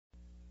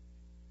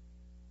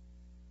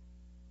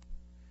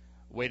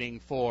waiting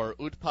for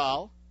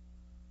Utpal.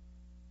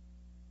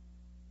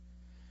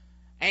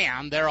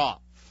 And they're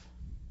off.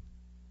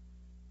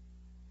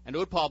 And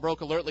Utpal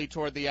broke alertly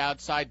toward the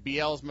outside.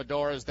 BL's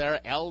Medora is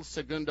there. El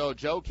Segundo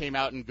Joe came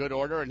out in good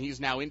order, and he's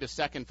now into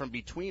second from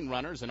between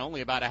runners and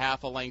only about a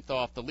half a length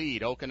off the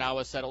lead.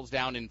 Okinawa settles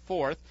down in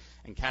fourth,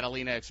 and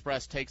Catalina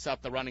Express takes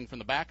up the running from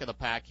the back of the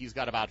pack. He's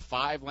got about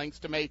 5 lengths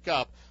to make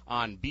up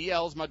on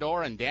BL's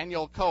Medora and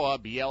Daniel Koa.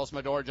 BL's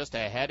Medora just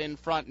ahead in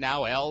front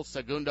now. El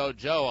Segundo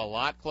Joe a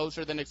lot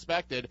closer than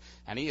expected,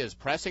 and he is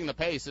pressing the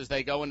pace as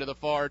they go into the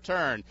far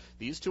turn.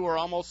 These two are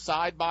almost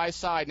side by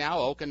side now.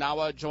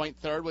 Okinawa joint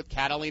third with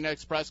Catalina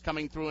Express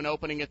coming through an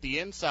opening at the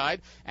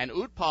inside, and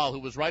Utpal, who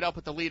was right up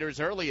with the leaders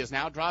early, has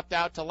now dropped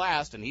out to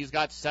last, and he's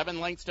got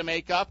 7 lengths to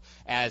make up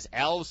as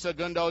El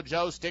Segundo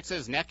Joe sticks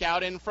his neck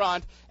out in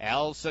front.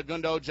 El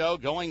Segundo Joe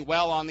going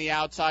well on the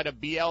outside of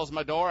BL's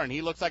Medora, and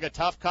he looks like a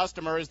tough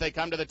customer as they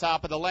come to the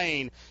top of the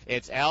lane.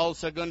 It's El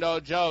Segundo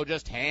Joe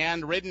just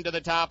hand-ridden to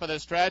the top of the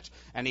stretch,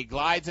 and he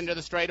glides into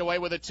the straightaway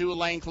with a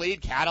 2-length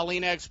lead.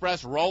 Catalina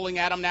Express rolling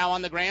at him now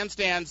on the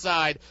grandstand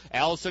side.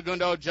 El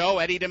Segundo Joe,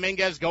 Eddie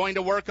Dominguez going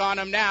to work on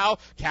him now.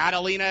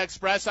 Catalina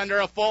Express under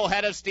a full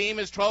head of steam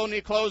is trying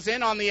to close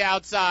in on the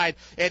outside.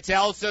 It's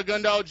El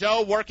Segundo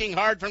Joe working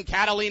hard from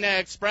Catalina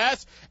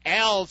Express.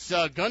 El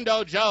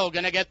Segundo Joe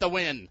going to get the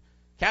win.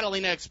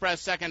 Catalina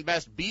Express second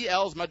best,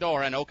 BL's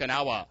Medora in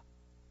Okinawa.